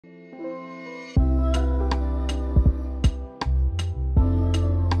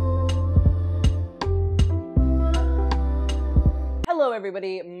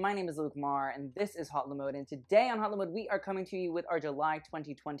everybody, my name is Luke Marr and this is Hot Mode, and today on Hot Mode we are coming to you with our July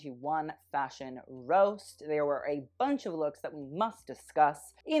 2021 fashion roast. There were a bunch of looks that we must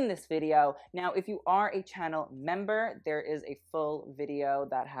discuss in this video. Now if you are a channel member, there is a full video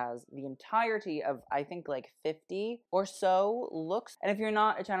that has the entirety of I think like 50 or so looks, and if you're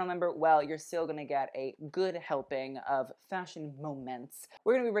not a channel member, well, you're still gonna get a good helping of fashion moments.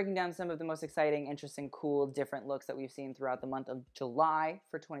 We're gonna be breaking down some of the most exciting, interesting, cool, different looks that we've seen throughout the month of July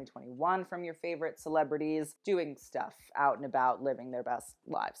for 2021 from your favorite celebrities doing stuff out and about, living their best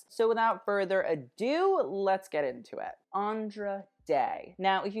lives. So without further ado, let's get into it. Andra Day.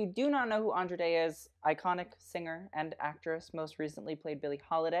 Now, if you do not know who Andra Day is, iconic singer and actress, most recently played Billie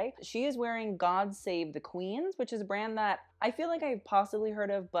Holiday. She is wearing God Save the Queens, which is a brand that I feel like I've possibly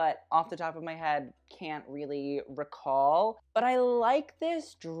heard of, but off the top of my head, can't really recall. But I like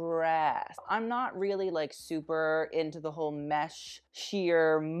this dress. I'm not really like super into the whole mesh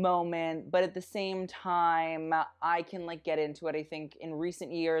sheer moment, but at the same time, I can like get into it. I think in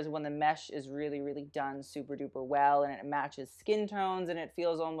recent years when the mesh is really, really done super duper well and it matches skin tones and it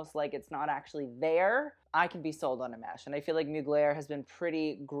feels almost like it's not actually there, I can be sold on a mesh, and I feel like Mugler has been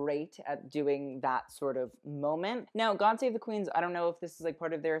pretty great at doing that sort of moment. Now, God Save the Queens, I don't know if this is like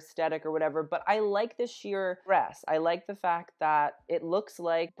part of their aesthetic or whatever, but I like this sheer dress. I like the fact that it looks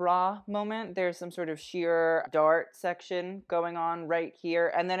like bra moment. There's some sort of sheer dart section going on right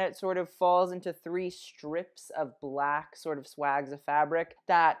here, and then it sort of falls into three strips of black sort of swags of fabric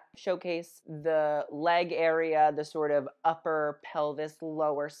that showcase the leg area, the sort of upper pelvis,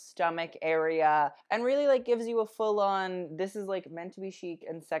 lower stomach area, and really like gives you a full-on, this is like meant to be chic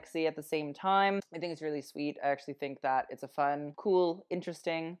and sexy at the same time. I think it's really sweet. I actually think that it's a fun, cool,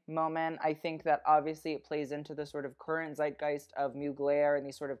 interesting moment. I think that obviously it plays into the sort of current zeitgeist of Mugler and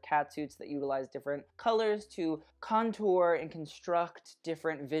these sort of catsuits that utilize different colors to contour and construct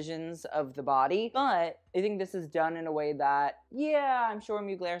different visions of the body. But I think this is done in a way that, yeah, I'm sure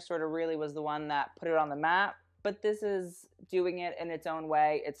Mugler sort of really was the one that put it on the map, but this is doing it in its own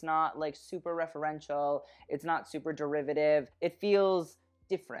way. It's not like super referential. It's not super derivative. It feels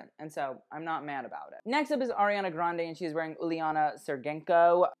different, and so I'm not mad about it. Next up is Ariana Grande, and she's wearing Ulyana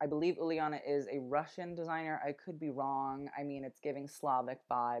Sergenko. I believe Ulyana is a Russian designer. I could be wrong. I mean, it's giving Slavic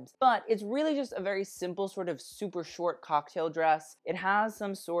vibes, but it's really just a very simple sort of super short cocktail dress. It has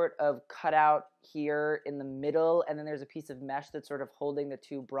some sort of cutout here in the middle, and then there's a piece of mesh that's sort of holding the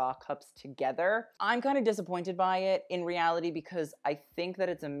two bra cups together. I'm kind of disappointed by it in reality because I think that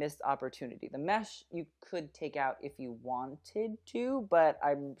it's a missed opportunity. The mesh you could take out if you wanted to, but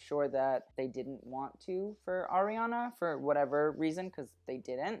I'm sure that they didn't want to for Ariana for whatever reason, because they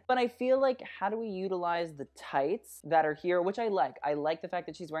didn't. But I feel like, how do we utilize the tights that are here, which I like. I like the fact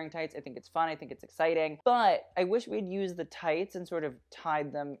that she's wearing tights. I think it's fun. I think it's exciting. But I wish we'd use the tights and sort of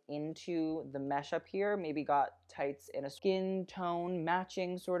tied them into the mesh up here, maybe got tights in a skin tone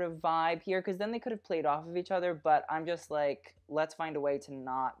matching sort of vibe here, because then they could have played off of each other. But I'm just like, let's find a way to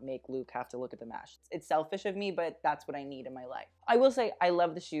not make Luke have to look at the mesh. It's selfish of me, but that's what I need in my life. I will say I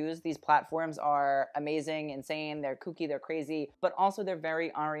love the shoes. These platforms are amazing, insane, they're kooky, they're crazy, but also they're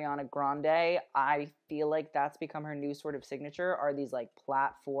very Ariana Grande. I feel like that's become her new sort of signature, are these like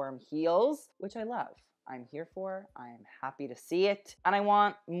platform heels, which I love. I'm here for, I'm happy to see it, and I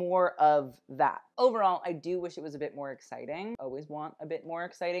want more of that. Overall, I do wish it was a bit more exciting. Always want a bit more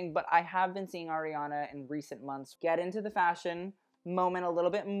exciting, but I have been seeing Ariana in recent months get into the fashion moment a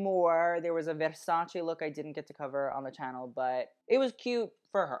little bit more. There was a Versace look I didn't get to cover on the channel, but it was cute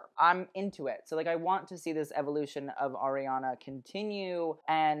for her. I'm into it. So like, I want to see this evolution of Ariana continue,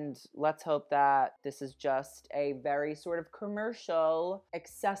 and let's hope that this is just a very sort of commercial,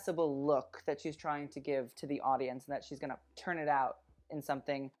 accessible look that she's trying to give to the audience, and that she's gonna turn it out in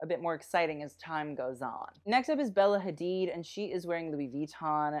something a bit more exciting as time goes on. Next up is Bella Hadid, and she is wearing Louis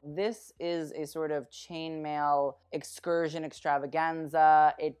Vuitton. This is a sort of chainmail excursion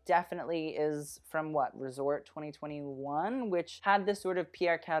extravaganza. It definitely is from what, Resort 2021, which had this sort of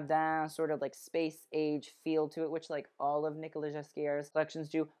Pierre Cardin sort of like space age feel to it, which like all of Nicolas Ghesquiere's collections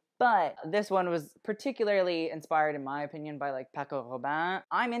do. But this one was particularly inspired, in my opinion, by like Paco Rabanne.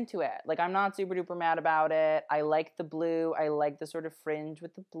 I'm into it. Like, I'm not super duper mad about it. I like the blue. I like the sort of fringe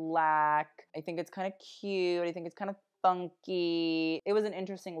with the black. I think it's kind of cute. I think it's kind of funky. It was an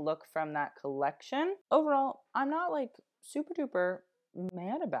interesting look from that collection. Overall, I'm not like super duper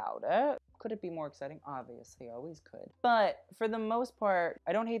mad about it. Could it be more exciting? Obviously, always could. But for the most part,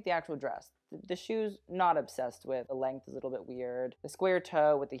 I don't hate the actual dress. The shoes, not obsessed with. The length is a little bit weird. The square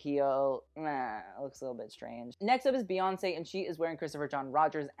toe with the heel, looks a little bit strange. Next up is Beyoncé, and she is wearing Christopher John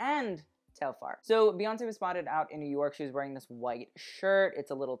Rogers and Telfar. So Beyonce was spotted out in New York. She was wearing this white shirt.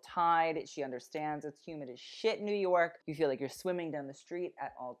 It's a little tied. She understands it's humid as shit in New York. You feel like you're swimming down the street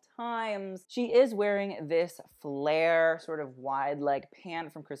at all times. She is wearing this flare, sort of wide leg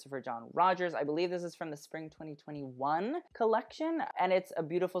pant from Christopher John Rogers. I believe this is from the spring 2021 collection, and it's a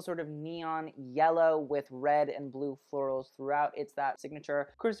beautiful sort of neon yellow with red and blue florals throughout. It's that signature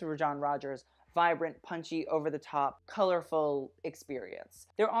Christopher John Rogers vibrant, punchy, over-the-top, colorful experience.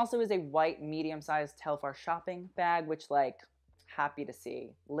 There also is a white, medium-sized Telfar shopping bag, which, like, happy to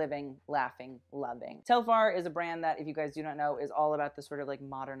see. Living, laughing, loving. Telfar is a brand that, if you guys do not know, is all about the sort of like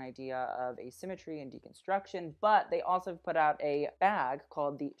modern idea of asymmetry and deconstruction, but they also put out a bag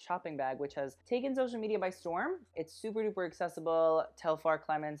called the shopping bag, which has taken social media by storm. It's super duper accessible. Telfar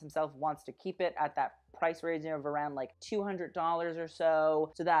Clemens himself wants to keep it at that price range of around like $200 or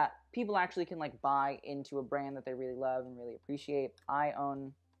so that people actually can like buy into a brand that they really love and really appreciate. I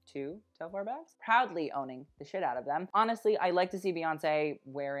own 2 Telfar bags, proudly owning the shit out of them. Honestly, I like to see Beyonce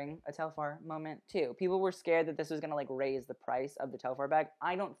wearing a Telfar moment too. People were scared that this was gonna like raise the price of the Telfar bag.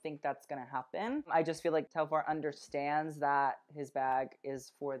 I don't think that's gonna happen. I just feel like Telfar understands that his bag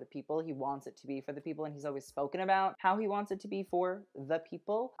is for the people. He wants it to be for the people, and he's always spoken about how he wants it to be for the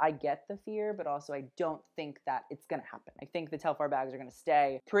people. I get the fear, but also I don't think that it's gonna happen. I think the Telfar bags are gonna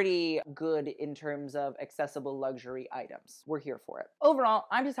stay pretty good in terms of accessible luxury items. We're here for it. Overall,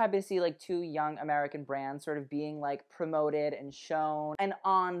 I'm just happy to see like 2 young American brands sort of being like promoted and shown and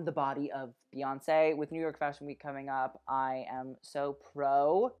on the body of Beyonce. With New York Fashion Week coming up, I am so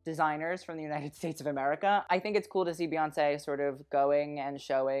pro designers from the United States of America. I think it's cool to see Beyonce sort of going and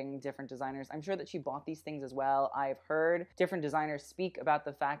showing different designers. I'm sure that she bought these things as well. I've heard different designers speak about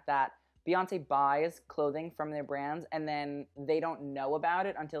the fact that Beyonce buys clothing from their brands and then they don't know about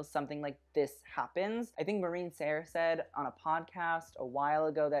it until something like this happens. I think Maureen Sayre said on a podcast a while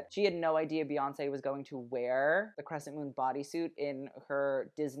ago that she had no idea Beyonce was going to wear the Crescent Moon bodysuit in her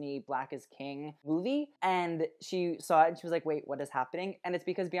Disney Black is King movie. And she saw it and she was like, wait, what is happening? And it's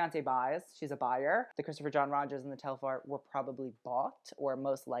because Beyonce buys. She's a buyer. The Christopher John Rogers and the Telfar were probably bought, or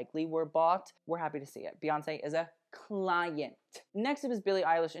most likely were bought. We're happy to see it. Beyonce is a client. Next up is Billie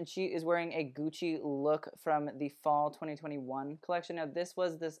Eilish, and she is wearing a Gucci look from the fall 2021 collection. Now, this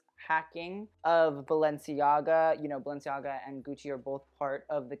was this hacking of Balenciaga. You know, Balenciaga and Gucci are both part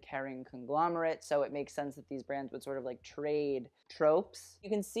of the Kering conglomerate, so it makes sense that these brands would sort of like trade tropes. You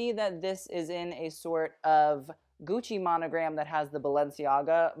can see that this is in a sort of Gucci monogram that has the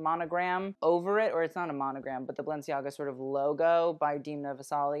Balenciaga monogram over it, or it's not a monogram, but the Balenciaga sort of logo by Dimna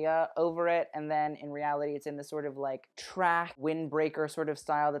Vasalia over it, and then in reality it's in this sort of like track windbreaker sort of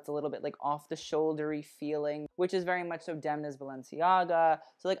style that's a little bit like off the shouldery feeling, which is very much so Demna's Balenciaga.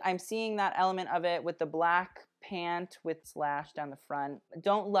 So like I'm seeing that element of it with the black pant with slash down the front.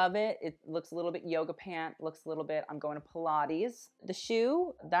 Don't love it. It looks a little bit yoga pant, looks a little bit I'm going to Pilates. The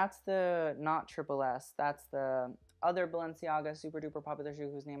shoe, that's the not Triple S, that's the other Balenciaga super duper popular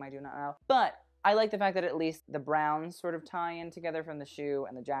shoe whose name I do not know. But I like the fact that at least the browns sort of tie in together from the shoe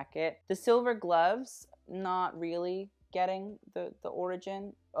and the jacket. The silver gloves, not really getting the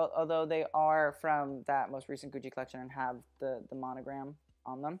origin, although they are from that most recent Gucci collection and have the monogram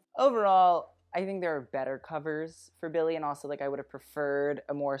on them. Overall, I think there are better covers for Billie, and also like I would have preferred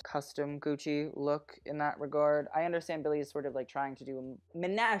a more custom Gucci look in that regard. I understand Billie is sort of like trying to do a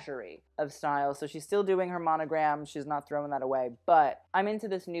menagerie of styles, so she's still doing her monogram, she's not throwing that away, but I'm into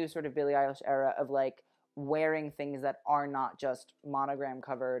this new sort of Billie Eilish era of like wearing things that are not just monogram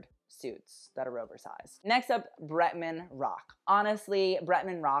covered suits that are oversized. Next up, Bretman Rock. Honestly,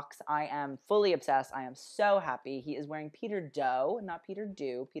 Bretman rocks. I am fully obsessed. I am so happy. He is wearing Peter Doe, not Peter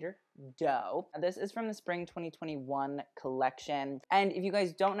Do, Peter Doe. This is from the spring 2021 collection. And if you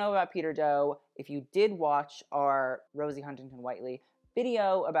guys don't know about Peter Doe, if you did watch our Rosie Huntington-Whiteley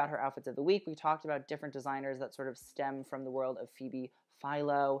video about her outfits of the week, we talked about different designers that sort of stem from the world of Phoebe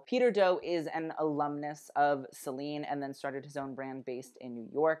Philo. Peter Doe is an alumnus of Celine and then started his own brand based in New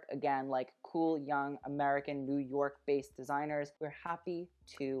York. Again, like cool, young, American, New York-based designers. We're happy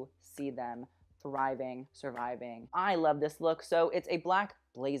to see them thriving, surviving. I love this look. So it's a black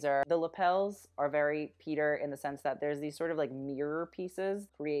blazer. The lapels are very Peter in the sense that there's these sort of like mirror pieces,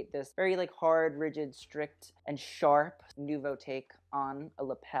 create this very like hard, rigid, strict, and sharp nouveau take on a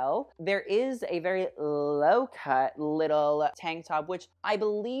lapel. There is a very low cut little tank top, which I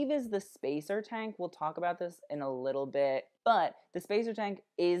believe is the spacer tank. We'll talk about this in a little bit. But the spacer tank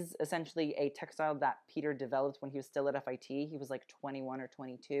is essentially a textile that Peter developed when he was still at FIT. He was like 21 or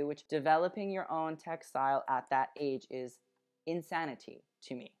 22, which developing your own textile at that age is insanity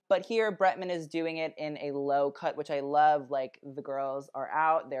to me. But here, Bretman is doing it in a low cut, which I love. Like, the girls are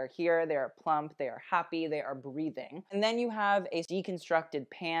out, they're here, they are plump, they are happy, they are breathing. And then you have a deconstructed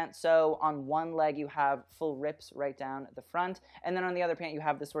pant. So on one leg, you have full rips right down at the front. And then on the other pant, you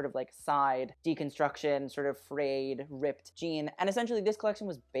have this sort of like side deconstruction, sort of frayed, ripped jean. And essentially, this collection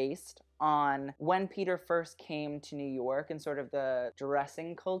was based on when Peter first came to New York and sort of the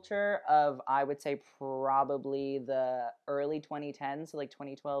dressing culture of, I would say, probably the early 2010s, so like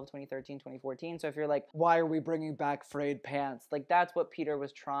 2012, 2013, 2014. So if you're like, why are we bringing back frayed pants? Like, that's what Peter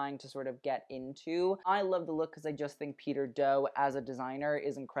was trying to sort of get into. I love the look because I just think Peter Doe as a designer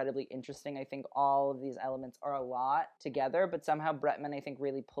is incredibly interesting. I think all of these elements are a lot together, but somehow Bretman, I think,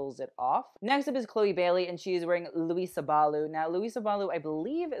 really pulls it off. Next up is Chloe Bailey, and she is wearing Louisa Ballou. Now, Louisa Ballou, I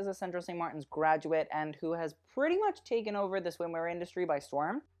believe, is a Central St. Martin's graduate and who has pretty much taken over the swimwear industry by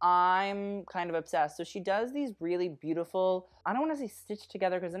storm. I'm kind of obsessed. So she does these really beautiful, I don't want to say stitched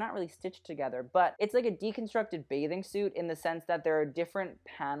together because they're not really stitched together, but it's like a deconstructed bathing suit in the sense that there are different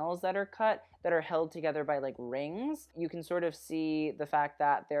panels that are cut that are held together by like rings. You can sort of see the fact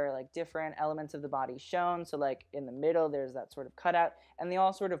that there are like different elements of the body shown. So like in the middle, there's that sort of cutout, and they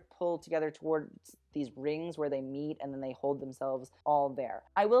all sort of pull together towards these rings where they meet and then they hold themselves all there.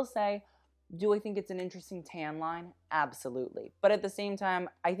 I will say, do I think it's an interesting tan line? Absolutely. But at the same time,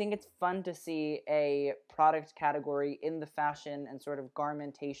 I think it's fun to see a product category in the fashion and sort of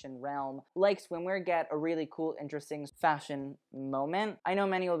garmentation realm like swimwear get a really cool, interesting fashion moment. I know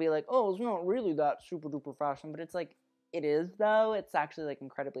many will be like, oh, it's not really that super duper fashion, but it's like, it is though. It's actually like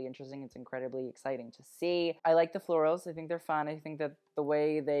incredibly interesting. It's incredibly exciting to see. I like the florals. I think they're fun. I think that the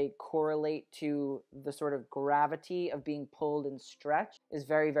way they correlate to the sort of gravity of being pulled and stretched is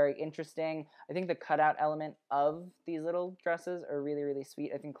very, very interesting. I think the cutout element of these little dresses are really, really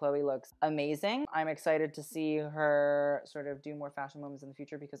sweet. I think Chloe looks amazing. I'm excited to see her sort of do more fashion moments in the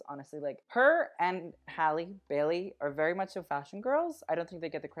future because honestly, like, her and Halle Bailey are very much so fashion girls. I don't think they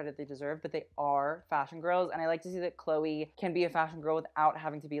get the credit they deserve, but they are fashion girls, and I like to see that Chloe can be a fashion girl without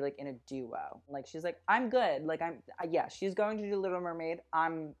having to be like in a duo. Like, she's like, I'm good. Like, yeah, she's going to do Little Mermaid.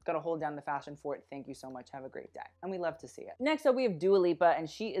 I'm gonna hold down the fashion for it. Thank you so much. Have a great day. And we love to see it. Next up, we have Dua Lipa, and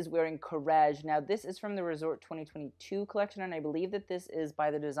she is wearing Courreges. Now, this is from the Resort 2022 collection, and I believe that this is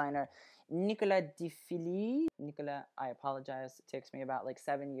by the designer Nicolas Di Fili. Nicolas, I apologize. It takes me about like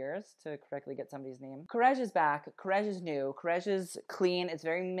 7 years to correctly get somebody's name. Courreges is back. Courreges is new. Courreges is clean. It's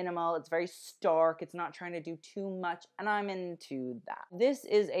very minimal. It's very stark. It's not trying to do too much, and I'm into that. This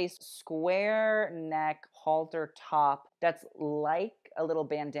is a square neck halter top that's like a little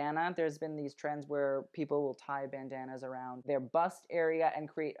bandana. There's been these trends where people will tie bandanas around their bust area and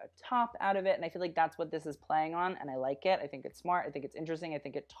create a top out of it, and I feel like that's what this is playing on, and I like it. I think it's smart. I think it's interesting. I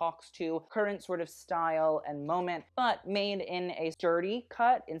think it talks to current sort of style and moment, but made in a sturdy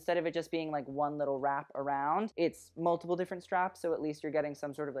cut instead of it just being like one little wrap around. It's multiple different straps, so at least you're getting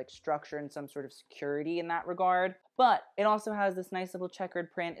some sort of like structure and some sort of security in that regard. But it also has this nice little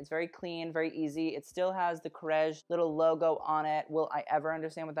checkered print. It's very clean, very easy. It still has the Courreges little logo on it. Will I ever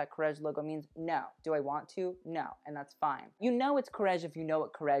understand what that Courreges logo means? No. Do I want to? No. And that's fine. You know it's Courreges if you know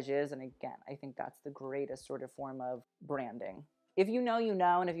what Courreges is. And again, I think that's the greatest sort of form of branding. If you know, you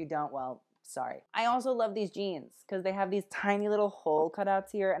know. And if you don't, well, sorry. I also love these jeans because they have these tiny little hole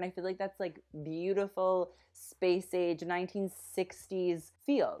cutouts here, and I feel like that's like beautiful space age 1960s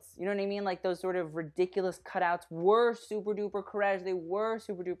feels. You know what I mean? Like those sort of ridiculous cutouts were super duper Courrèges. They were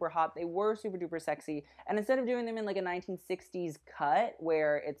super duper hot. They were super duper sexy. And instead of doing them in like a 1960s cut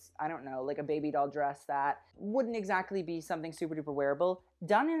where it's, I don't know, like a baby doll dress that wouldn't exactly be something super duper wearable,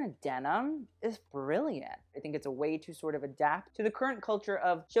 done in a denim is brilliant. I think it's a way to sort of adapt to the current culture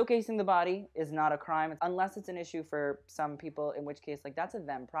of showcasing the body is not a crime, unless it's an issue for some people, in which case, like, that's a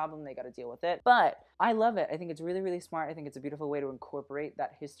them problem. They got to deal with it. But I love it. I think it's really, really smart. I think it's a beautiful way to incorporate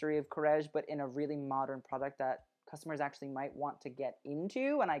that history of Courrèges, but in a really modern product that customers actually might want to get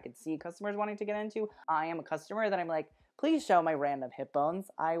into, and I could see customers wanting to get into. I am a customer that I'm like, please show my random hip bones.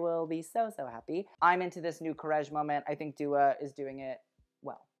 I will be so, so happy. I'm into this new Courrèges moment. I think Dua is doing it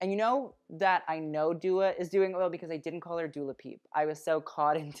well. And you know that I know Dua is doing it well because I didn't call her Dula Peep. I was so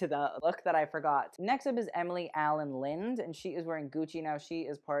caught into the look that I forgot. Next up is Emily Alyn Lind, and she is wearing Gucci. Now, she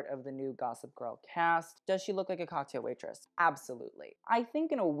is part of the new Gossip Girl cast. Does she look like a cocktail waitress? Absolutely. I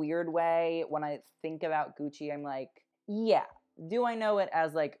think in a weird way, when I think about Gucci, I'm like, yeah. Do I know it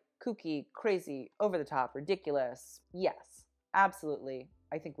as like kooky, crazy, over the top, ridiculous? Yes, absolutely.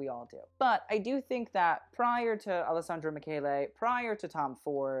 I think we all do. But I do think that prior to Alessandro Michele, prior to Tom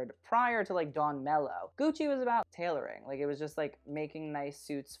Ford, prior to like Dawn Mello, Gucci was about tailoring. Like, it was just like making nice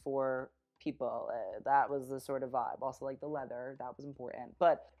suits for people. That was the sort of vibe. Also, like the leather, that was important.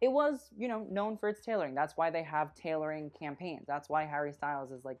 But it was, you know, known for its tailoring. That's why they have tailoring campaigns. That's why Harry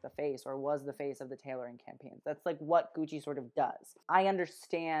Styles is like the face, or was the face of the tailoring campaigns. That's like what Gucci sort of does. I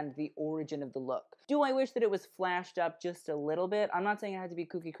understand the origin of the look. Do I wish that it was flashed up just a little bit? I'm not saying it had to be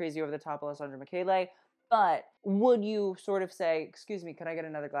kooky crazy over the top Alessandro Michele, but would you sort of say, excuse me, could I get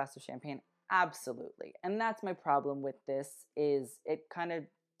another glass of champagne? Absolutely. And that's my problem with this, is it kind of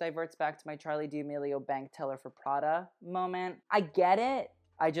diverts back to my Charlie D'Amelio bank teller for Prada moment. I get it.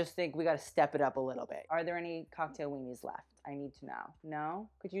 I just think we got to step it up a little bit. Are there any cocktail weenies left? I need to know. No?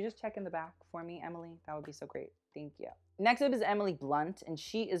 Could you just check in the back for me, Emily? That would be so great. Thank you. Next up is Emily Blunt, and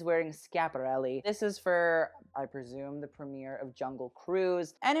she is wearing Schiaparelli. This is for, I presume, the premiere of Jungle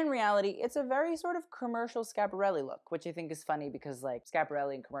Cruise. And in reality, it's a very sort of commercial Schiaparelli look, which I think is funny because like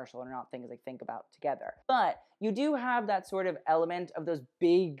Schiaparelli and commercial are not things I think about together. But you do have that sort of element of those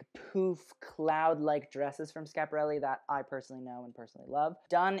big poof cloud-like dresses from Schiaparelli that I personally know and personally love,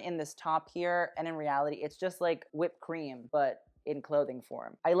 done in this top here, and in reality, it's just like whipped cream, but in clothing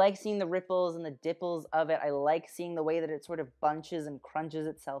form. I like seeing the ripples and the dipples of it. I like seeing the way that it sort of bunches and crunches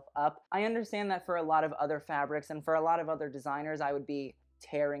itself up. I understand that for a lot of other fabrics and for a lot of other designers, I would be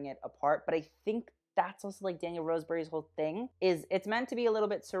tearing it apart, but I think that's also like Daniel Roseberry's whole thing, is it's meant to be a little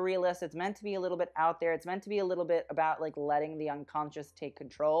bit surrealist, it's meant to be a little bit out there, it's meant to be a little bit about like letting the unconscious take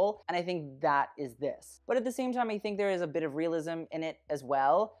control, and I think that is this. But at the same time, I think there is a bit of realism in it as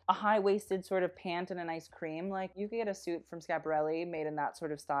well. A high-waisted sort of pant and a nice cream, like you could get a suit from Schiaparelli made in that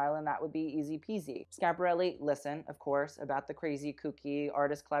sort of style and that would be easy peasy. Schiaparelli, listen, of course, about the crazy, kooky,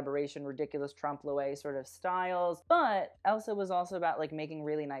 artist collaboration, ridiculous trompe-l'oeil sort of styles, but Elsa was also about like making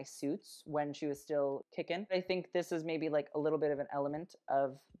really nice suits when she was still kicking. I think this is maybe like a little bit of an element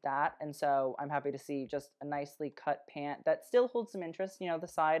of that, and so I'm happy to see just a nicely cut pant that still holds some interest. You know, the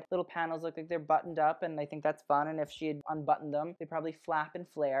side little panels look like they're buttoned up, and I think that's fun, and if she had unbuttoned them, they'd probably flap and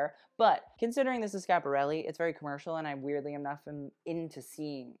flare. But considering this is Schiaparelli, it's very commercial, and I weirdly enough am into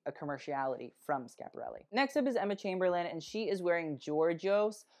seeing a commerciality from Schiaparelli. Next up is Emma Chamberlain, and she is wearing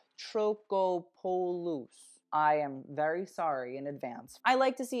Georgios Trochopoulos. I am very sorry in advance. I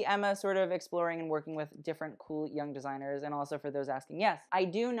like to see Emma sort of exploring and working with different cool young designers, and also for those asking, yes, I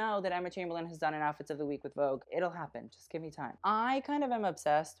do know that Emma Chamberlain has done an Outfits of the Week with Vogue. It'll happen. Just give me time. I kind of am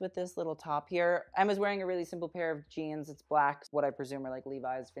obsessed with this little top here. Emma's wearing a really simple pair of jeans. It's black, what I presume are like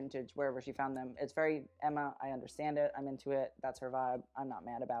Levi's vintage, wherever she found them. It's very Emma. I understand it. I'm into it. That's her vibe. I'm not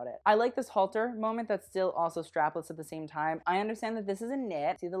mad about it. I like this halter moment that's still also strapless at the same time. I understand that this is a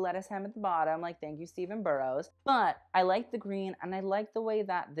knit. See the lettuce hem at the bottom, like thank you, Stephen Burrows. But I like the green, and I like the way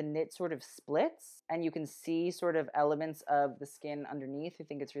that the knit sort of splits and you can see sort of elements of the skin underneath. I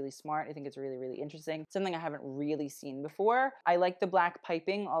think it's really smart. I think it's really, really interesting. Something I haven't really seen before. I like the black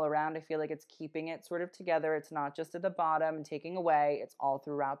piping all around. I feel like it's keeping it sort of together. It's not just at the bottom and taking away. It's all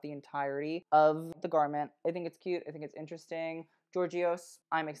throughout the entirety of the garment. I think it's cute. I think it's interesting. Georgios,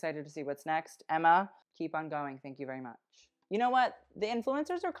 I'm excited to see what's next. Emma, keep on going. Thank you very much. You know what? The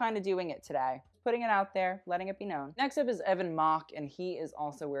influencers are kind of doing it today. Putting it out there, letting it be known. Next up is Evan Mock, and he is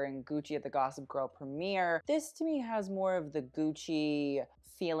also wearing Gucci at the Gossip Girl premiere. This to me has more of the Gucci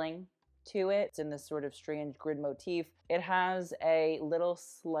feeling to it. It's in this sort of strange grid motif. It has a little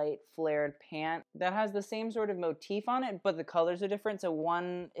slight flared pant that has the same sort of motif on it, but the colors are different. So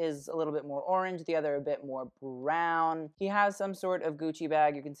one is a little bit more orange, the other a bit more brown. He has some sort of Gucci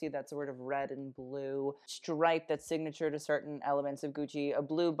bag. You can see that sort of red and blue stripe that's signature to certain elements of Gucci, a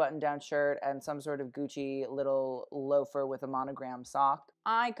blue button-down shirt, and some sort of Gucci little loafer with a monogram sock.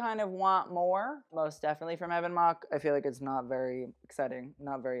 I kind of want more, most definitely, from Evan Mock. I feel like it's not very exciting,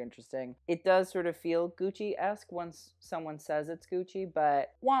 not very interesting. It does sort of feel Gucci-esque once someone says it's Gucci,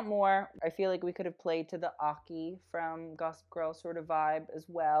 but want more. I feel like we could have played to the Aki from Gossip Girl sort of vibe as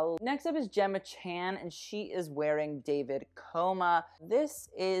well. Next up is Gemma Chan, and she is wearing David Coma. This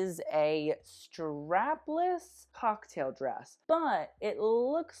is a strapless cocktail dress, but it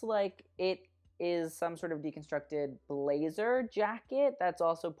looks like it is some sort of deconstructed blazer jacket that's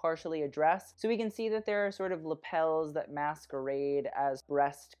also partially a dress. So we can see that there are sort of lapels that masquerade as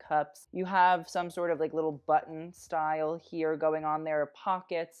breast cups. You have some sort of like little button style here going on. There are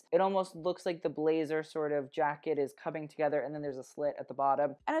pockets. It almost looks like the blazer sort of jacket is coming together, and then there's a slit at the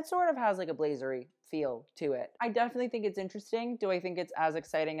bottom. And it sort of has like a blazery feel to it. I definitely think it's interesting. Do I think it's as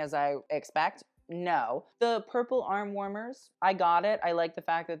exciting as I expect? No. The purple arm warmers, I got it. I like the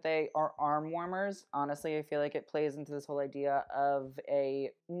fact that they are arm warmers. Honestly, I feel like it plays into this whole idea of a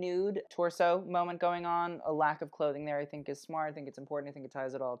nude torso moment going on. A lack of clothing there I think is smart. I think it's important. I think it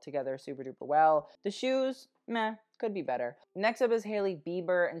ties it all together super duper well. The shoes, meh, could be better. Next up is Hailey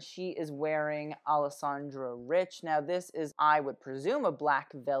Bieber, and she is wearing Alessandra Rich. Now this is, I would presume, a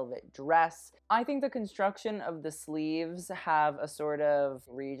black velvet dress. I think the construction of the sleeves have a sort of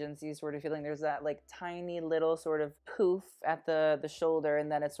Regency sort of feeling. There's that like tiny little sort of poof at the shoulder,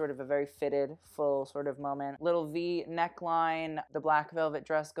 and then it's sort of a very fitted, full sort of moment. Little V neckline, the black velvet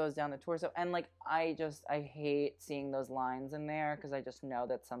dress goes down the torso, and like I hate seeing those lines in there because I just know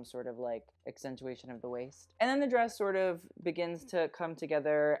that's some sort of like accentuation of the waist. And then the dress sort of begins to come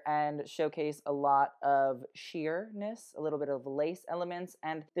together and showcase a lot of sheerness, a little bit of lace elements,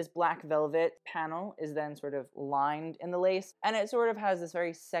 and this black velvet panel is then sort of lined in the lace, and it sort of has this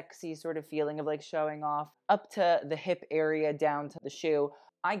very sexy sort of feeling of like showing off up to the hip area down to the shoe.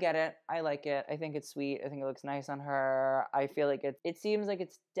 I get it. I like it. I think it's sweet. I think it looks nice on her. I feel like it seems like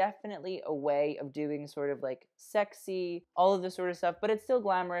it's definitely a way of doing sort of like sexy, all of this sort of stuff, but it's still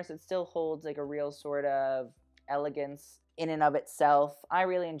glamorous. It still holds like a real sort of elegance in and of itself. I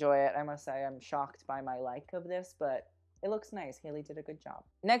really enjoy it. I must say I'm shocked by my like of this, but it looks nice. Hailey did a good job.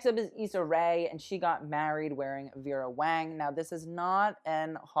 Next up is Issa Rae, and she got married wearing Vera Wang. Now, this is not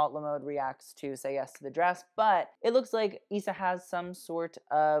an Haute Mode reacts to Say Yes to the Dress, but it looks like Issa has some sort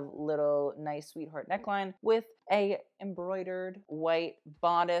of little nice sweetheart neckline with a embroidered white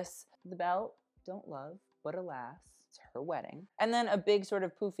bodice. The belt, don't love, but alas, it's her wedding. And then a big sort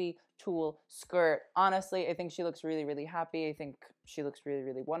of poofy tulle skirt. Honestly, I think she looks really, really happy. I think she looks really,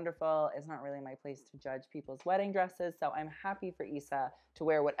 really wonderful. It's not really my place to judge people's wedding dresses, so I'm happy for Issa to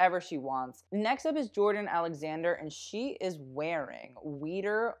wear whatever she wants. Next up is Jordan Alexander, and she is wearing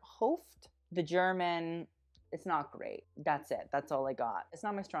Wiederhoft, the German. It's not great. That's it. That's all I got. It's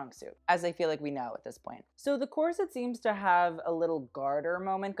not my strong suit, as I feel like we know at this point. So the corset seems to have a little garter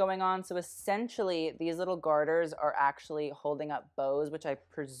moment going on. So essentially, these little garters are actually holding up bows, which I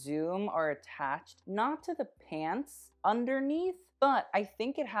presume are attached, not to the pants underneath, but I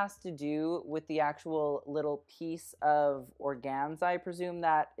think it has to do with the actual little piece of organza, I presume,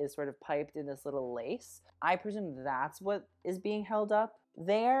 that is sort of piped in this little lace. I presume that's what is being held up.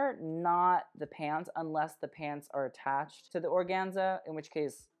 They're not the pants unless the pants are attached to the organza, in which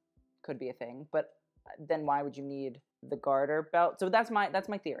case could be a thing, but then why would you need the garter belt? So that's my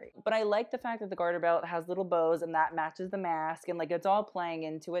theory. But I like the fact that the garter belt has little bows and that matches the mask, and like it's all playing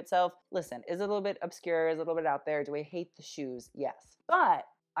into itself. Listen, is it a little bit obscure? Is it a little bit out there? Do I hate the shoes? Yes. But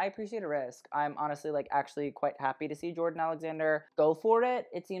I appreciate a risk. I'm honestly like actually quite happy to see Jordan Alexander go for it.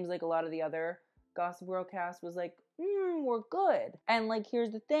 It seems like a lot of the other Gossip Girl cast was like, we're good. And like,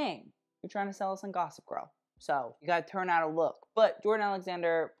 here's the thing. You're trying to sell us on Gossip Girl. So you gotta turn out a look. But Jordan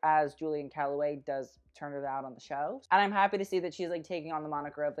Alexander as Julian Calloway does turn it out on the show. And I'm happy to see that she's like taking on the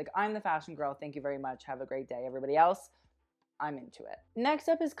moniker of like, I'm the fashion girl. Thank you very much. Have a great day. Everybody else, I'm into it. Next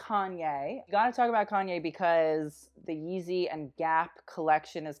up is Kanye. You gotta talk about Kanye because the Yeezy and Gap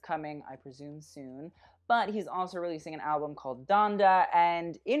collection is coming, I presume, soon. But he's also releasing an album called Donda,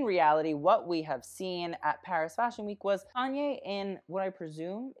 and in reality, what we have seen at Paris Fashion Week was Kanye in what I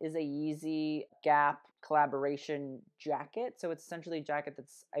presume is a Yeezy Gap collaboration jacket. So it's essentially a jacket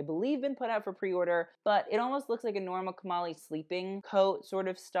that's, I believe, been put out for pre-order, but it almost looks like a Norma Kamali sleeping coat sort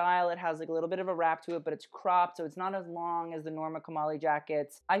of style. It has like a little bit of a wrap to it, but it's cropped, so it's not as long as the Norma Kamali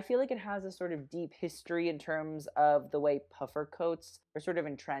jackets. I feel like it has a sort of deep history in terms of the way puffer coats are sort of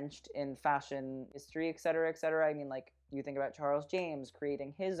entrenched in fashion history, etc., etc. I mean, like, you think about Charles James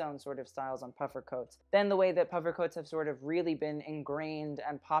creating his own sort of styles on puffer coats. Then the way that puffer coats have sort of really been ingrained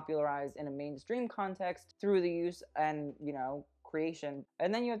and popularized in a mainstream context through the use and, you know, creation.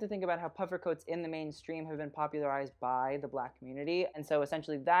 And then you have to think about how puffer coats in the mainstream have been popularized by the Black community. And so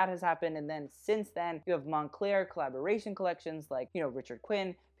essentially that has happened. And then since then, you have Moncler collaboration collections like, you know, Richard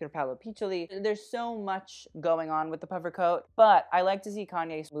Quinn, Pier Paolo Piccioli. There's so much going on with the puffer coat, but I like to see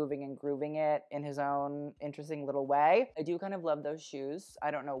Kanye moving and grooving it in his own interesting little way. I do kind of love those shoes.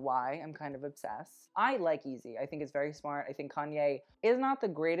 I don't know why. I'm kind of obsessed. I like Yeezy. I think it's very smart. I think Kanye is not the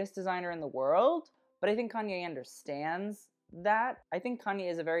greatest designer in the world, but I think Kanye understands that. I think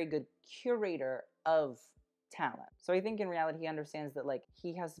Kanye is a very good curator of talent. So I think in reality he understands that like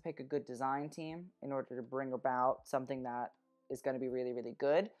he has to pick a good design team in order to bring about something that is going to be really, really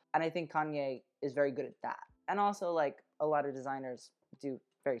good. And I think Kanye is very good at that. And also like a lot of designers do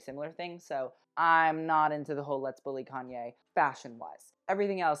very similar things. So I'm not into the whole let's bully Kanye fashion-wise.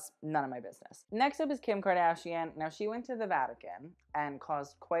 Everything else, none of my business. Next up is Kim Kardashian. Now, she went to the Vatican and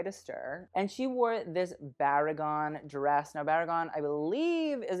caused quite a stir. And she wore this Baragon dress. Now, Baragon, I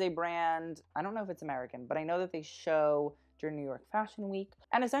believe, is a brand, I don't know if it's American, but I know that they show during New York Fashion Week.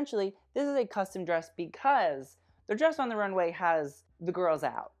 And essentially, this is a custom dress because the dress on the runway has the girls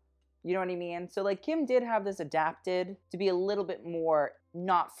out. You know what I mean? So like Kim did have this adapted to be a little bit more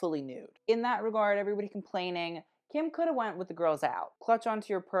not fully nude. In that regard, everybody complaining, Kim could have went with the girls out. Clutch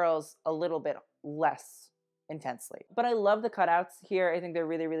onto your pearls a little bit less intensely. But I love the cutouts here. I think they're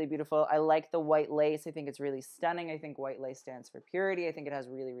really, really beautiful. I like the white lace. I think it's really stunning. I think white lace stands for purity. I think it has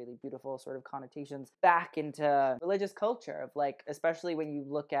really, really beautiful sort of connotations back into religious culture of like, especially when you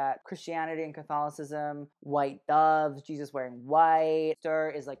look at Christianity and Catholicism, white doves, Jesus wearing white, Easter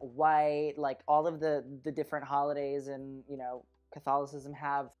is like white, like all of the different holidays and, you know, Catholicism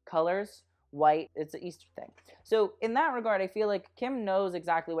have colors. White, it's an Easter thing. So in that regard, I feel like Kim knows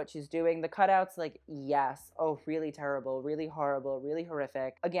exactly what she's doing. The cutouts, like, yes, oh, really terrible, really horrible, really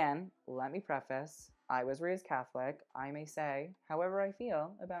horrific. Again, let me preface, I was raised Catholic. I may say however I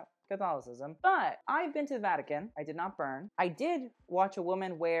feel about Catholicism, but I've been to the Vatican. I did not burn. I did watch a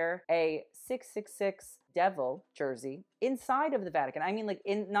woman wear a 666 devil jersey inside of the Vatican. I mean, like,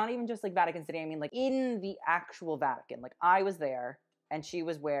 in not even just like Vatican City, I mean like in the actual Vatican. Like I was there and she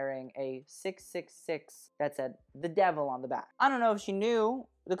was wearing a 666 that said the devil on the back. I don't know if she knew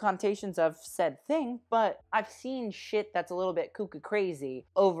the connotations of said thing, but I've seen shit that's a little bit cuckoo crazy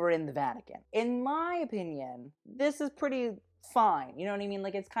over in the Vatican. In my opinion, this is pretty fine. You know what I mean?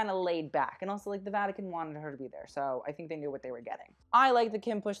 Like, it's kind of laid back. And also, like, the Vatican wanted her to be there, so I think they knew what they were getting. I like that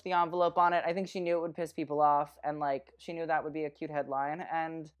Kim pushed the envelope on it. I think she knew it would piss people off, and, like, she knew that would be a cute headline.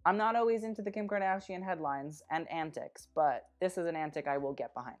 And I'm not always into the Kim Kardashian headlines and antics, but this is an antic I will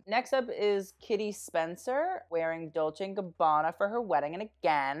get behind. Next up is Kitty Spencer wearing Dolce & Gabbana for her wedding. And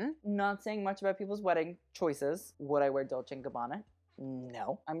again, not saying much about people's wedding choices. Would I wear Dolce & Gabbana?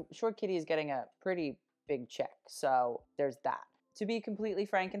 No. I'm sure Kitty is getting a pretty big check, so there's that. To be completely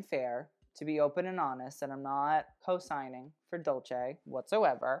frank and fair, to be open and honest, and I'm not co-signing for Dolce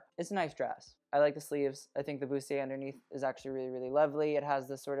whatsoever, it's a nice dress. I like the sleeves. I think the bustier underneath is actually really, really lovely. It has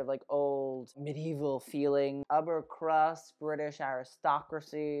this sort of like old medieval feeling, upper crust, British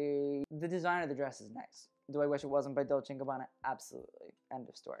aristocracy. The design of the dress is nice. Do I wish it wasn't by Dolce & Gabbana? Absolutely. End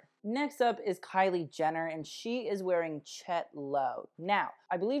of story. Next up is Kylie Jenner, and she is wearing Chet Lowe. Now,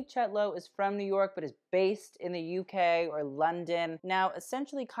 I believe Chet Lowe is from New York, but is based in the UK or London. Now,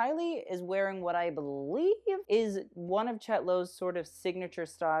 essentially, Kylie is wearing what I believe is one of Chet Lowe's sort of signature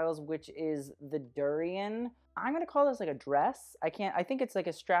styles, which is the durian. I'm going to call this like a dress. I think it's like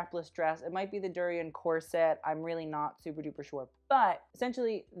a strapless dress. It might be the durian corset. I'm really not super duper sure. But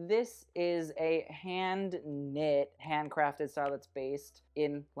essentially, this is a hand knit, handcrafted style that's based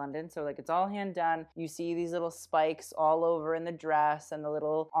in London. So like it's all hand done. You see these little spikes all over in the dress and the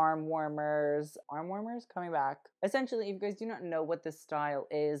little arm warmers coming back. Essentially, if you guys do not know what this style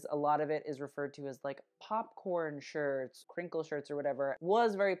is, a lot of it is referred to as like popcorn shirts, crinkle shirts or whatever. It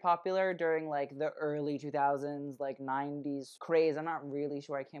was very popular during like the early 2000s, like 90s craze. I'm not really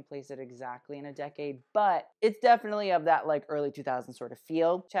sure. I can't place it exactly in a decade, but it's definitely of that like early 2000s sort of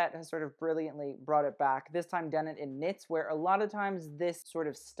feel. Chet has sort of brilliantly brought it back, this time done it in knits, where a lot of times this sort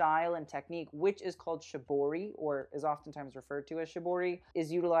of style and technique, which is called shibori, or is oftentimes referred to as shibori,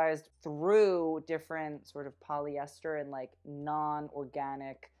 is utilized through different sort of polyester and like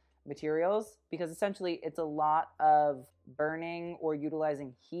non-organic materials, because essentially it's a lot of burning or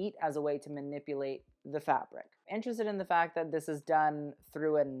utilizing heat as a way to manipulate the fabric. Interested in the fact that this is done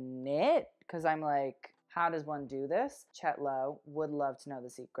through a knit, because I'm like, how does one do this? Chet Lowe would love to know the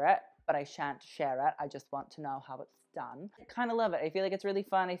secret, but I shan't share it. I just want to know how it's done. I kind of love it. I feel like it's really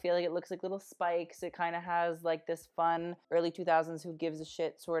fun. I feel like it looks like little spikes. It kind of has like this fun early 2000s who gives a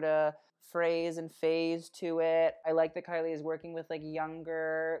shit sort of phrase and phase to it. I like that Kylie is working with like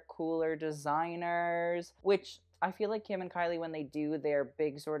younger, cooler designers, which I feel like Kim and Kylie, when they do their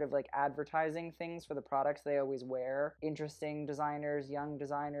big sort of like advertising things for the products, they always wear interesting designers, young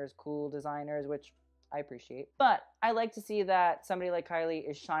designers, cool designers, which I appreciate. But I like to see that somebody like Kylie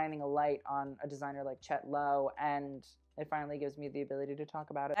is shining a light on a designer like Chet Lowe, and it finally gives me the ability to talk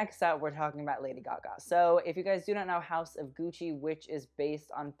about it. Next up, we're talking about Lady Gaga. So if you guys do not know House of Gucci, which is based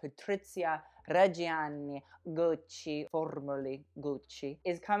on Patrizia Reggiani Gucci, formerly Gucci,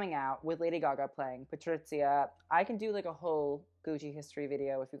 is coming out with Lady Gaga playing Patrizia. I can do like a whole Gucci history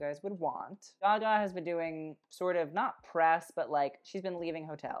video if you guys would want. Gaga has been doing sort of not press, but like she's been leaving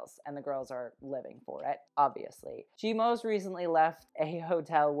hotels and the girls are living for it, obviously. She most recently left a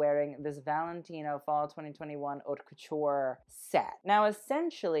hotel wearing this Valentino Fall 2021 Haute Couture set. Now,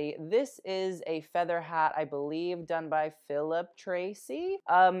 essentially, this is a feather hat, I believe, done by Philip Tracy.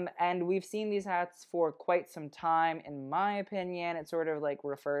 And we've seen these hats for quite some time. In my opinion, it sort of like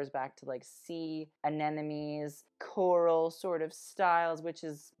refers back to like sea anemones, coral sort of of styles, which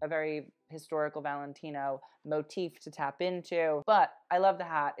is a very historical Valentino motif to tap into. But I love the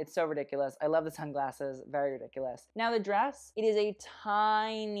hat. It's so ridiculous. I love the sunglasses. Very ridiculous. Now the dress, it is a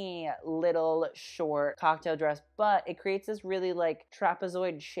tiny little short cocktail dress, but it creates this really like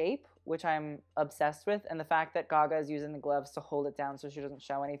trapezoid shape, which I'm obsessed with. And the fact that Gaga is using the gloves to hold it down so she doesn't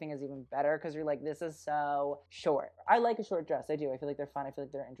show anything is even better, because you're like, this is so short. I like a short dress. I do. I feel like they're fun. I feel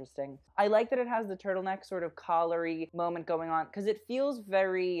like they're interesting. I like that it has the turtleneck sort of collar-y moment going on, because it feels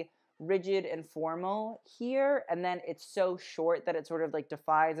very rigid and formal here, and then it's so short that it sort of like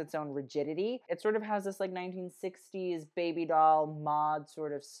defies its own rigidity. It sort of has this like 1960s baby doll mod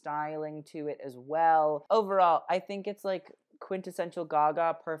sort of styling to it as well. Overall, I think it's like quintessential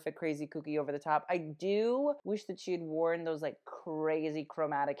Gaga, perfect, crazy, kooky, over the top. I do wish that she had worn those like crazy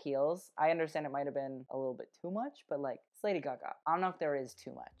chromatic heels. I understand it might have been a little bit too much, but like, it's Lady Gaga. I don't know if there is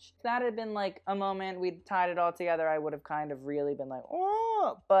too much. If that had been like a moment we'd tied it all together, I would have kind of really been like,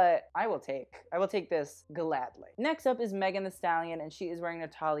 oh, but I will take this gladly. Next up is Megan Thee Stallion, and she is wearing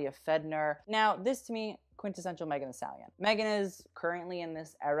Natalia Fedner. Now, this to me, quintessential Megan Thee Stallion. Megan is currently in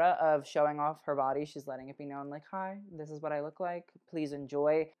this era of showing off her body. She's letting it be known like, hi, this is what I look like. Please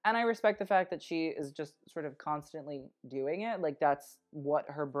enjoy. And I respect the fact that she is just sort of constantly doing it. Like, that's what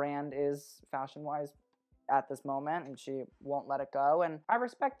her brand is fashion-wise at this moment, and she won't let it go, and I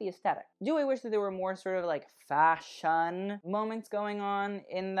respect the aesthetic. Do I wish that there were more sort of like fashion moments going on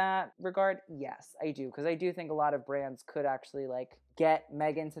in that regard? Yes, I do, because I do think a lot of brands could actually like get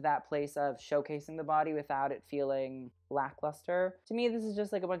Megan to that place of showcasing the body without it feeling lackluster. To me, this is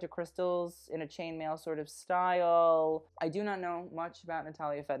just like a bunch of crystals in a chainmail sort of style. I do not know much about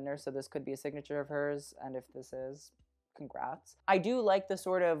Natalia Fedner, so this could be a signature of hers, and if this is, congrats. I do like the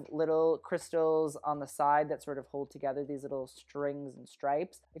sort of little crystals on the side that sort of hold together these little strings and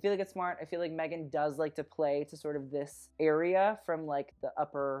stripes. I feel like it's smart. I feel like Megan does like to play to sort of this area from like the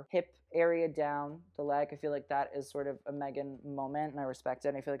upper hip area down the leg. I feel like that is sort of a Megan moment, and I respect it,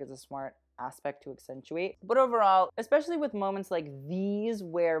 and I feel like it's a smart aspect to accentuate. But overall, especially with moments like these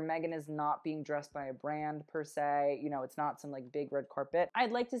where Megan is not being dressed by a brand per se, you know, it's not some like big red carpet,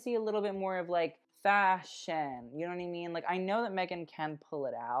 I'd like to see a little bit more of like fashion, you know what I mean? Like, I know that Megan can pull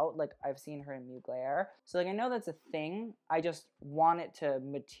it out. Like, I've seen her in Mugler. So, like, I know that's a thing. I just want it to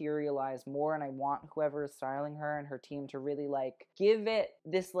materialize more, and I want whoever is styling her and her team to really, like, give it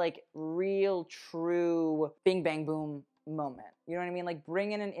this, like, real, true bing, bang, boom moment. You know what I mean? Like,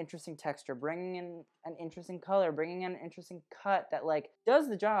 bring in an interesting texture, bring in an interesting color, bringing in an interesting cut that like does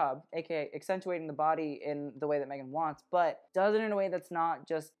the job, aka accentuating the body in the way that Megan wants, but does it in a way that's not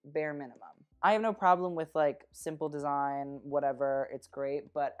just bare minimum. I have no problem with like simple design, whatever, it's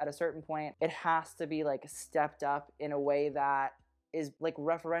great, but at a certain point it has to be like stepped up in a way that is like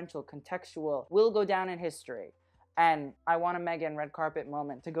referential, contextual, will go down in history. And I want a Megan red carpet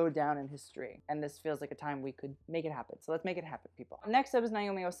moment to go down in history. And this feels like a time we could make it happen. So let's make it happen, people. Next up is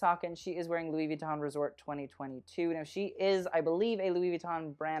Naomi Osaka, and she is wearing Louis Vuitton Resort 2022. Now, she is, I believe, a Louis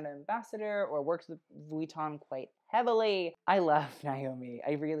Vuitton brand ambassador or works with Vuitton quite heavily. I love Naomi.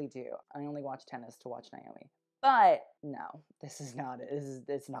 I really do. I only watch tennis to watch Naomi. But no, this is not it.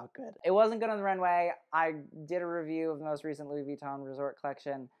 It's not good. It wasn't good on the runway. I did a review of the most recent Louis Vuitton Resort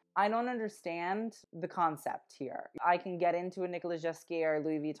collection. I don't understand the concept here. I can get into a Nicolas Ghesquière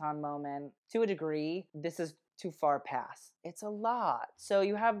Louis Vuitton moment to a degree. This is too far past. It's a lot. So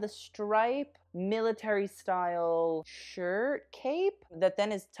you have the stripe military style shirt cape that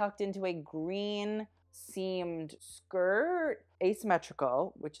then is tucked into a green seamed skirt,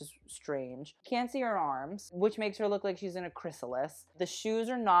 asymmetrical, which is strange. Can't see her arms, which makes her look like she's in a chrysalis. The shoes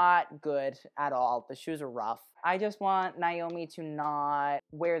are not good at all. The shoes are rough. I just want Naomi to not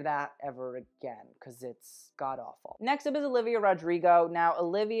wear that ever again, because it's god-awful. Next up is Olivia Rodrigo. Now,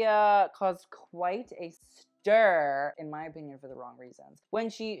 Olivia caused quite a stir, in my opinion, for the wrong reasons, when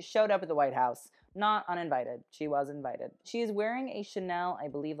she showed up at the White House. Not uninvited. She was invited. She is wearing a Chanel, I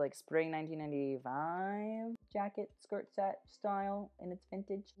believe, like spring 1995 jacket, skirt set style in its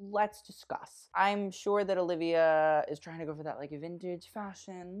vintage. Let's discuss. I'm sure that Olivia is trying to go for that like vintage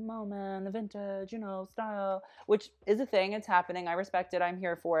fashion moment, the vintage, you know, style, which is a thing. It's happening. I respect it. I'm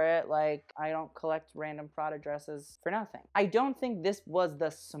here for it. Like, I don't collect random Prada dresses for nothing. I don't think this was the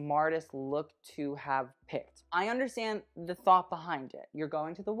smartest look to have picked. I understand the thought behind it. You're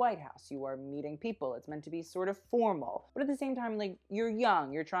going to the White House. You are meeting people. It's meant to be sort of formal. But at the same time, like, you're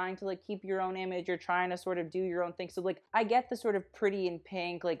young. You're trying to, like, keep your own image. You're trying to sort of do your own thing. So, like, I get the sort of pretty in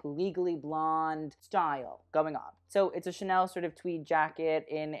pink, like, legally blonde style going on. So it's a Chanel sort of tweed jacket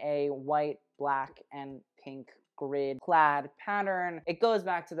in a white, black, and pink grid plaid pattern. It goes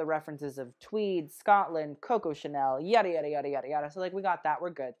back to the references of tweed, Scotland, Coco Chanel, yada, yada, yada, yada, yada. So like we got that,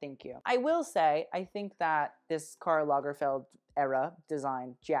 we're good, thank you. I will say, I think that this Karl Lagerfeld era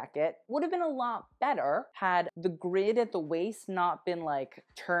design jacket would have been a lot better had the grid at the waist not been like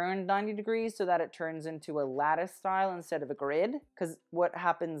turned 90 degrees so that it turns into a lattice style instead of a grid. Because what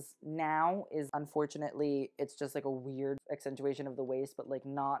happens now is, unfortunately, it's just like a weird accentuation of the waist, but like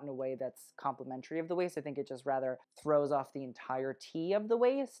not in a way that's complementary of the waist. I think it just rather throws off the entire T of the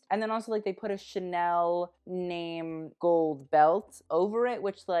waist. And then also like they put a Chanel name gold belt over it,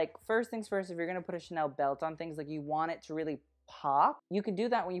 which like first things first, if you're gonna put a Chanel belt on things, like you want it to really pop. You can do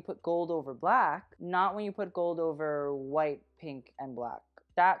that when you put gold over black, not when you put gold over white, pink, and black.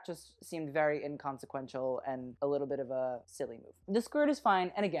 That just seemed very inconsequential and a little bit of a silly move. The skirt is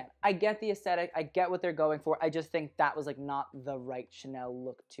fine, and again, I get the aesthetic, I get what they're going for, I just think that was like not the right Chanel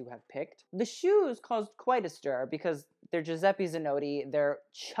look to have picked. The shoes caused quite a stir because they're Giuseppe Zannotti, they're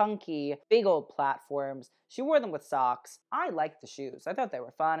chunky, big old platforms. She wore them with socks. I liked the shoes. I thought they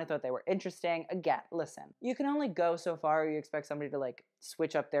were fun. I thought they were interesting. Again, listen, you can only go so far. You expect somebody to like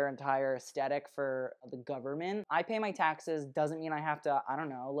switch up their entire aesthetic for the government. I pay my taxes. Doesn't mean I have to, I don't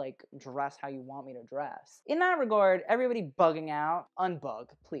know, like dress how you want me to dress. In that regard, everybody bugging out, unbug,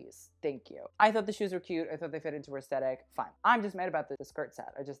 please. Thank you. I thought the shoes were cute. I thought they fit into her aesthetic. Fine. I'm just mad about the skirt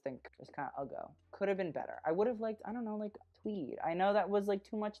set. I just think it's kind of uggo. Could have been better. I would have liked, I don't know, like tweed. I know that was like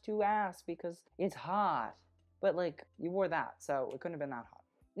too much to ask because it's hot. But like, you wore that, so it couldn't have been that hot.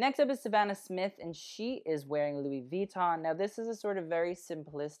 Next up is Savannah Smith, and she is wearing Louis Vuitton. Now, this is a sort of very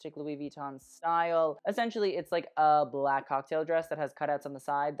simplistic Louis Vuitton style. Essentially, it's like a black cocktail dress that has cutouts on the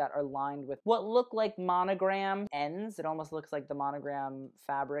side that are lined with what look like monogram ends. It almost looks like the monogram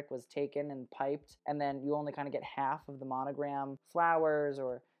fabric was taken and piped, and then you only kind of get half of the monogram flowers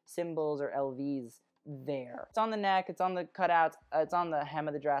or symbols or LVs there. It's on the neck, it's on the cutouts, it's on the hem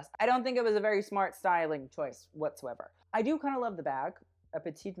of the dress. I don't think it was a very smart styling choice whatsoever. I do kind of love the bag. A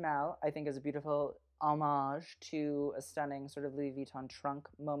petite malle, I think, is a beautiful homage to a stunning sort of Louis Vuitton trunk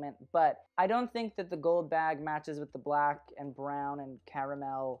moment, but I don't think that the gold bag matches with the black and brown and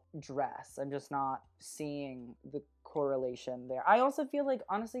caramel dress. I'm just not seeing the correlation there. I also feel like,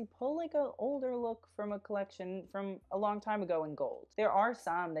 honestly, pull like an older look from a collection from a long time ago in gold. There are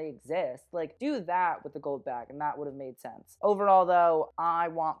some, they exist. Like, do that with the gold bag and that would have made sense. Overall though, I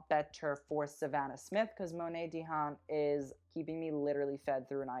want better for Savannah Smith because Monet Dihan is keeping me literally fed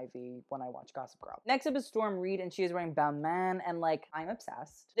through an IV when I watch Gossip Girl. Next up is Storm Reid, and she is wearing Balmain, and like, I'm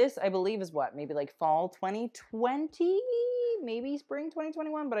obsessed. This, I believe, is what, maybe like fall 2020? Maybe spring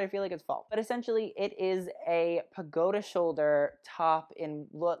 2021, but I feel like it's fall. But essentially, it is a pagoda shoulder top in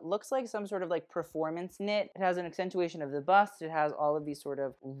what looks like some sort of like performance knit. It has an accentuation of the bust. It has all of these sort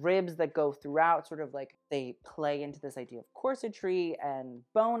of ribs that go throughout, sort of like they play into this idea of corsetry and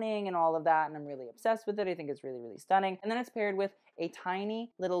boning and all of that, and I'm really obsessed with it. I think it's really, really stunning. And then it's paired with a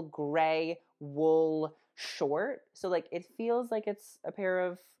tiny little gray wool short. So like, it feels like it's a pair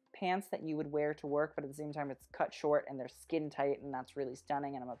of pants that you would wear to work, but at the same time it's cut short and they're skin tight, and that's really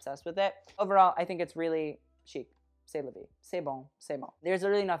stunning, and I'm obsessed with it. Overall, I think it's really chic. C'est la vie. C'est bon. C'est bon. There's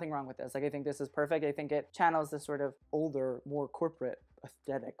really nothing wrong with this. Like, I think this is perfect. I think it channels this sort of older, more corporate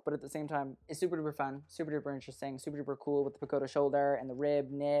aesthetic, but at the same time, it's super duper fun, super duper interesting, super duper cool with the pagoda shoulder and the rib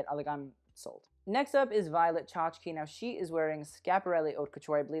knit. I'm sold. Next up is Violet Chachki. Now, she is wearing Schiaparelli Haute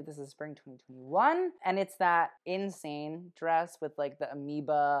Couture. I believe this is spring 2021. And it's that insane dress with like the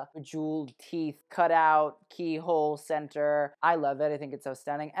amoeba, jeweled teeth, cut out, keyhole center. I love it. I think it's so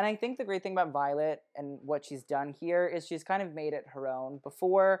stunning. And I think the great thing about Violet and what she's done here is she's kind of made it her own.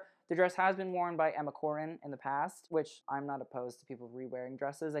 Before, the dress has been worn by Emma Corrin in the past, which I'm not opposed to people re-wearing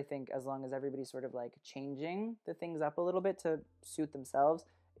dresses. I think as long as everybody's sort of like changing the things up a little bit to suit themselves,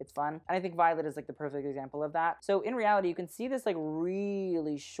 it's fun. And I think Violet is like the perfect example of that. So in reality, you can see this like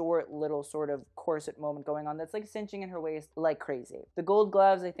really short little sort of corset moment going on that's like cinching in her waist like crazy. The gold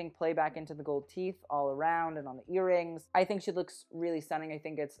gloves, I think, play back into the gold teeth all around and on the earrings. I think she looks really stunning. I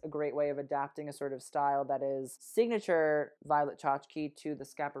think it's a great way of adapting a sort of style that is signature Violet Chachki to the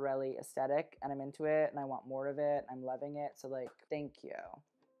Schiaparelli aesthetic. And I'm into it and I want more of it. I'm loving it. So like, thank you.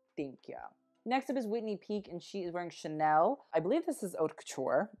 Thank you. Next up is Whitney Peak, and she is wearing Chanel. I believe this is Haute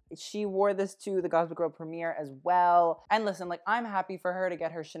Couture. She wore this to the Gossip Girl premiere as well. And listen, like, I'm happy for her to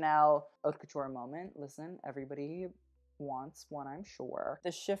get her Chanel Haute Couture moment. Listen, everybody wants one, I'm sure.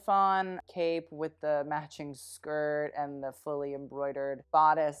 The chiffon cape with the matching skirt and the fully embroidered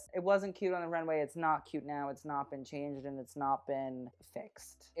bodice. It wasn't cute on the runway. It's not cute now. It's not been changed and it's not been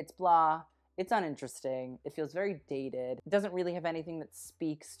fixed. It's blah. It's uninteresting. It feels very dated. It doesn't really have anything that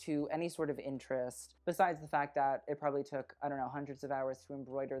speaks to any sort of interest, besides the fact that it probably took, I don't know, hundreds of hours to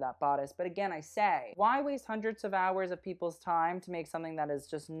embroider that bodice. But again, I say, why waste hundreds of hours of people's time to make something that is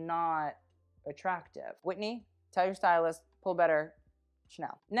just not attractive? Whitney, tell your stylist, pull better.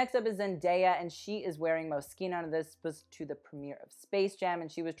 Chanel. Next up is Zendaya, and she is wearing Moschino. This was to the premiere of Space Jam,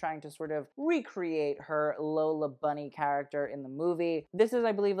 and she was trying to sort of recreate her Lola Bunny character in the movie. This is,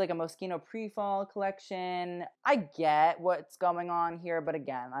 I believe, like a Moschino pre-fall collection. I get what's going on here, but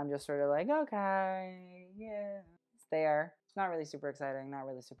again, I'm just sort of like, okay, yeah, it's there. It's not really super exciting, not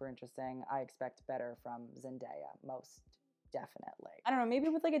really super interesting. I expect better from Zendaya, most definitely. I don't know, maybe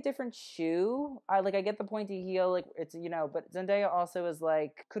with like a different shoe. I get the pointy heel, like it's, you know, but Zendaya also is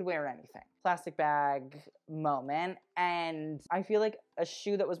like, could wear anything. Plastic bag moment. And I feel like a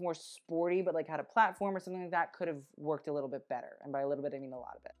shoe that was more sporty, but like had a platform or something like that could have worked a little bit better. And by a little bit, I mean a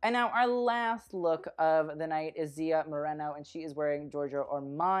lot of it. And now our last look of the night is Zia Moreno, and she is wearing Giorgio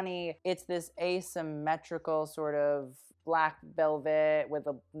Armani. It's this asymmetrical sort of black velvet with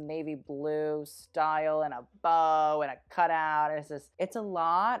a navy blue style and a bow and a cutout. It's a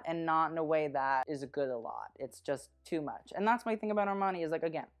lot, and not in a way that is a good a lot. It's just too much. And that's my thing about Armani is like,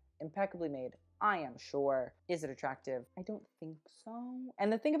 again, impeccably made, I am sure. Is it attractive? I don't think so.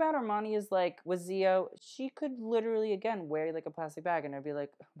 And the thing about Armani is like, with Zio, she could literally, again, wear like a plastic bag and I'd be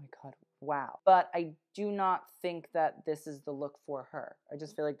like, oh my God, wow. But I do not think that this is the look for her. I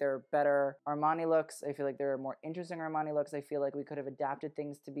just feel like there are better Armani looks. I feel like there are more interesting Armani looks. I feel like we could have adapted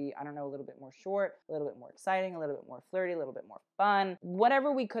things to be, I don't know, a little bit more short, a little bit more exciting, a little bit more flirty, a little bit more fun.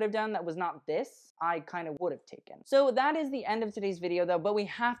 Whatever we could have done that was not this, I kind of would have taken. So that is the end of today's video though, but we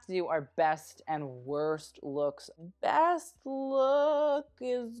have to do our best and worst looks. Best look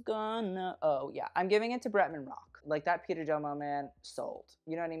is gonna, oh yeah, I'm giving it to Bretman Rock. Like that Peter Joe moment, sold.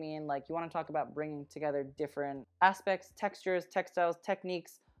 You know what I mean? Like, you want to talk about bringing together different aspects, textures, textiles,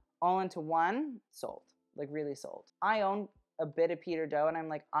 techniques, all into one, sold. Like, really sold. I own a bit of Peter Doe, and I'm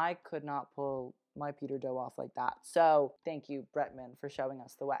like, I could not pull my Peter Doe off like that. So thank you, Bretman, for showing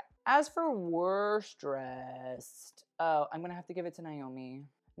us the way. As for worst dressed, oh, I'm gonna have to give it to Naomi.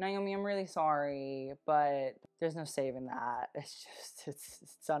 Naomi, I'm really sorry, but there's no saving that. It's just,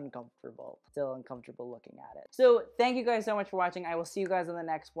 it's uncomfortable. Still uncomfortable looking at it. So thank you guys so much for watching. I will see you guys in the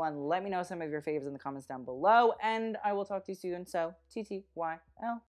next one. Let me know some of your faves in the comments down below, and I will talk to you soon. So, TTYL.